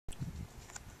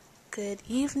Good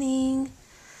evening.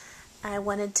 I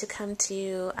wanted to come to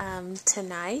you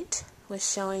tonight with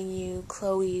showing you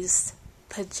Chloe's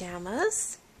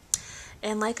pajamas.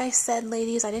 And like I said,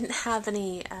 ladies, I didn't have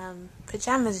any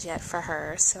pajamas yet for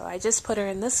her, so I just put her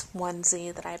in this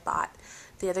onesie that I bought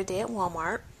the other day at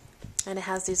Walmart. And it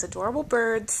has these adorable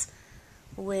birds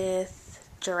with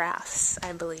giraffes,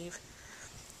 I believe.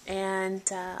 And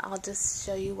I'll just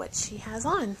show you what she has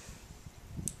on.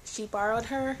 She borrowed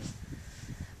her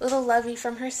little lovey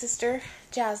from her sister,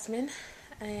 Jasmine,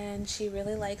 and she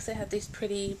really likes it. Have these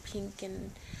pretty pink and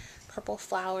purple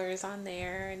flowers on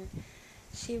there, and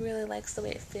she really likes the way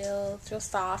it feels. It's real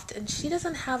soft, and she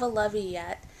doesn't have a lovey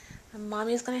yet.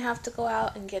 Mommy's going to have to go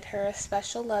out and get her a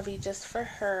special lovey just for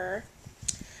her.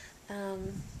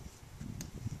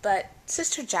 But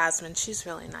Sister Jasmine, she's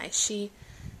really nice.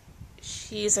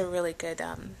 She's a really good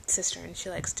sister, and she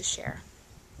likes to share.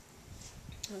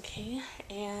 Okay,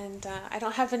 and I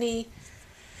don't have any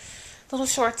little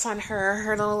shorts on her.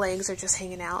 Her little legs are just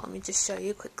hanging out. Let me just show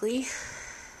you quickly.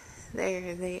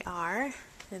 There they are,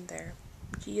 and they're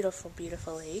beautiful,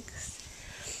 beautiful legs.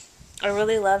 I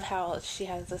really love how she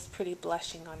has this pretty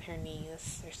blushing on her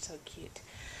knees. They're so cute.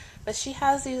 But she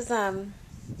has these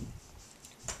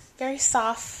very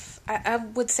soft, I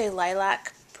would say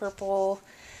lilac, purple,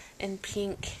 and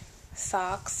pink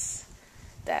socks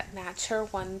that match her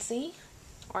onesie.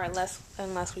 Or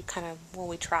unless we kind of, well,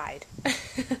 we tried.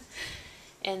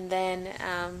 And then,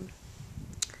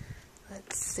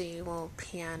 let's see, we'll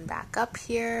pan back up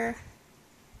here.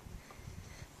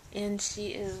 And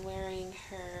she is wearing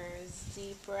her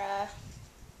zebra,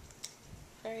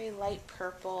 very light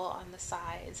purple on the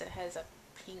sides. It has a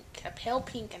pale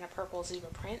pink and a purple zebra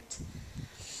print.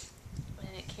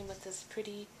 And it came with this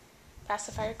pretty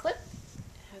pacifier clip.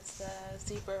 It has the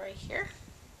zebra right here.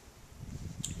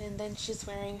 And then she's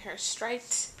wearing her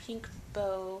striped pink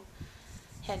bow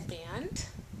headband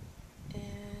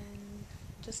and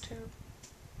just her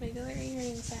regular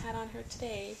earrings I had on her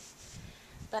today.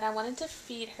 But I wanted to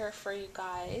feed her for you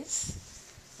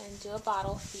guys and do a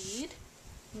bottle feed.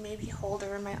 Maybe hold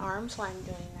her in my arms while I'm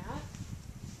doing that.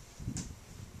 Let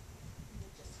me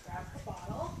just grab her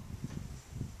bottle.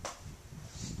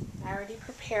 I already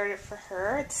prepared it for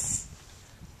her. It's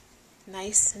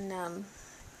nice and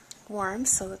warm,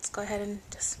 so let's go ahead and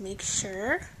just make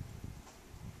sure.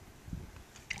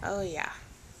 Oh yeah,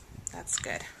 that's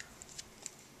good.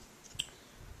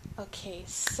 Okay,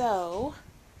 so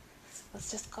let's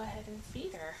just go ahead and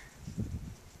feed her.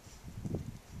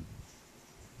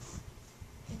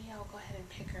 Maybe I'll go ahead and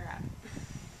pick her up.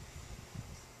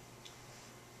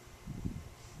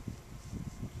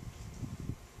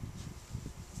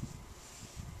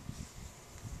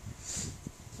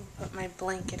 I'll put my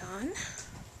blanket on,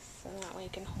 so that way I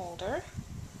can hold her.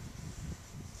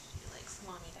 She likes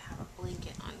mommy to have a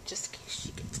blanket on just in case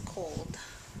she gets cold.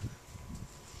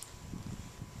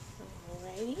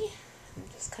 Alrighty, I'm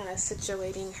just kind of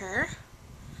situating her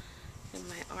in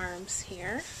my arms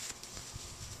here.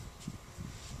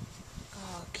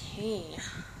 Okay,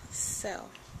 so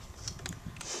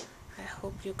I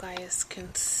hope you guys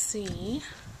can see.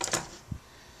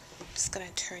 I'm just going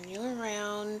to turn you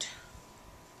around.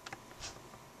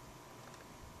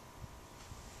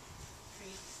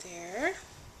 There.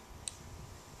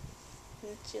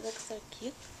 And she looks so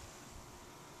cute.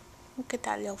 Look at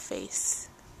that little face.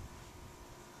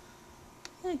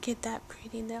 Look at that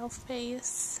pretty little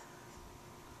face.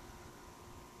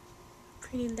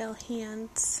 Pretty little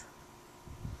hands.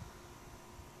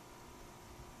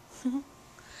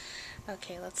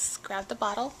 Okay, let's grab the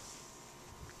bottle.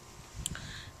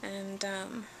 And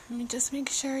let me just make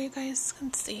sure you guys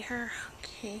can see her.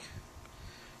 Okay.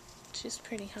 She's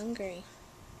pretty hungry.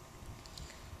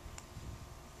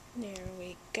 There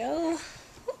we go.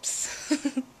 Oops.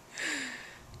 Let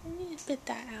me spit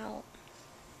that out.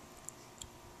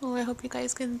 Oh, I hope you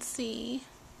guys can see.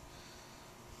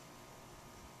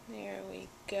 There we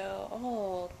go.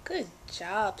 Oh, good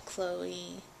job,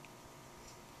 Chloe.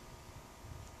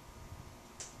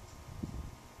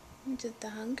 You did the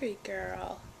hungry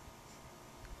girl.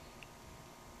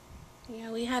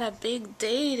 Yeah, we had a big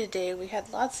day today. We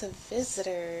had lots of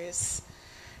visitors.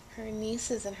 Her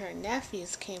nieces and her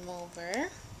nephews came over,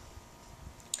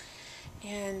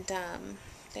 and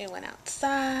they went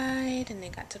outside and they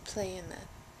got to play in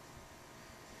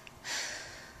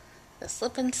the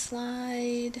slip and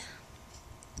slide.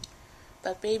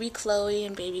 But baby Chloe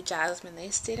and baby Jasmine,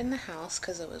 they stayed in the house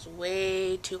because it was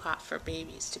way too hot for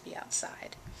babies to be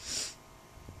outside.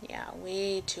 Yeah,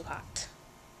 way too hot.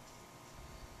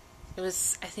 It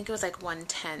was, I think it was like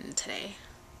 110 today.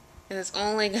 And it's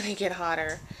only going to get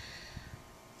hotter.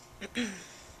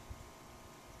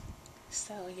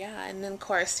 So yeah, and then of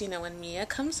course, you know, when Mia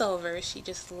comes over, she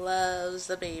just loves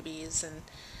the babies, and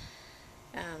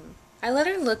I let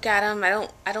her look at them.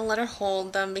 I don't let her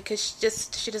hold them because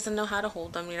she doesn't know how to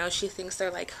hold them. You know, she thinks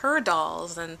they're like her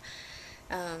dolls, and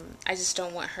I just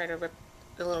don't want her to rip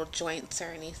the little joints or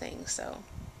anything. So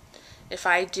if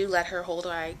I do let her hold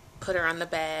her, I put her on the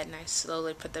bed and I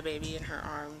slowly put the baby in her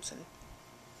arms, and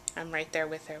I'm right there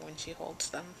with her when she holds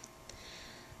them.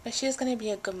 But she is going to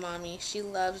be a good mommy. She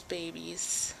loves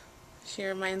babies. She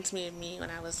reminds me of me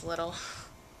when I was little.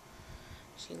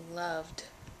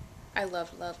 I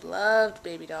loved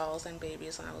baby dolls and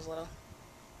babies when I was little.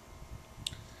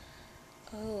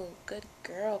 Oh, good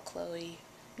girl, Chloe.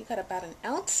 You got about an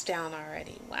ounce down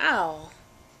already. Wow.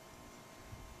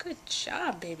 Good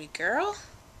job, baby girl.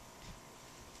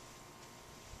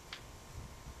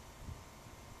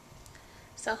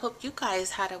 So I hope you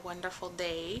guys had a wonderful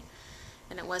day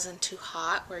and it wasn't too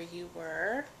hot where you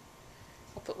were.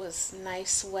 Hope it was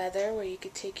nice weather where you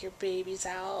could take your babies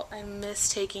out. I miss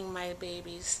taking my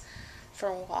babies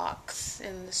for walks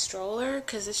in the stroller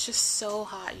because it's just so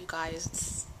hot, you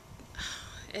guys.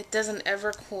 It doesn't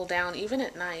ever cool down, even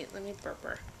at night. Let me burp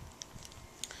her.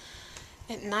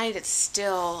 At night, it's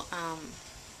still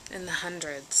in the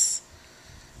hundreds.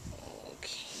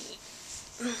 Okay.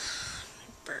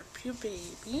 Burp you,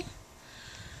 baby.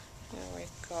 There we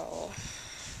go.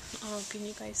 Oh, can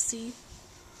you guys see?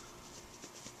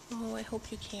 Oh, I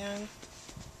hope you can.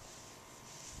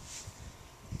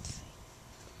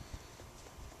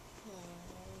 Oh,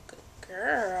 good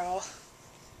girl.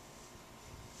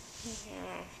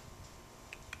 Yeah.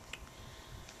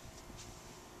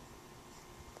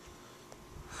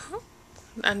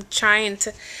 I'm trying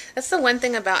to. That's the one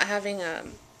thing about having a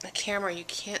camera. You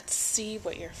can't see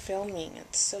what you're filming.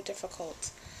 It's so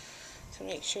difficult to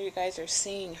make sure you guys are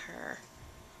seeing her.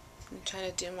 I'm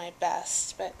trying to do my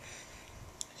best, but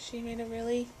she made a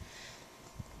really.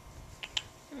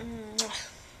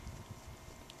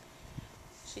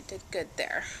 She did good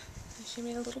there. She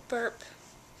made a little burp.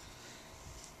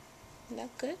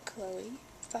 Not good, Chloe.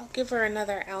 So I'll give her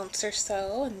another ounce or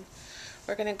so, and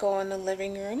we're going to go in the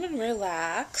living room and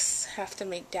relax. Have to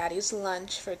make Daddy's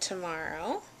lunch for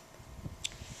tomorrow.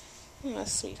 Oh,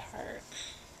 sweetheart.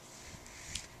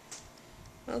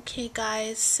 Okay,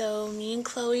 guys, so me and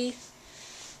Chloe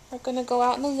are going to go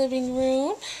out in the living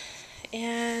room,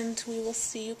 and we will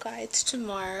see you guys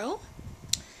tomorrow.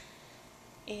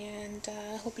 And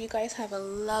I hope you guys have a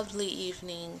lovely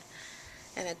evening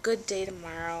and a good day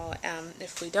tomorrow.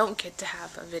 If we don't get to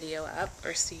have a video up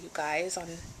or see you guys on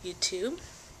YouTube,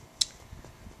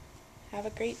 have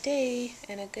a great day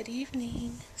and a good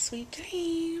evening. Sweet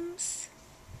dreams.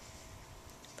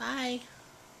 Bye.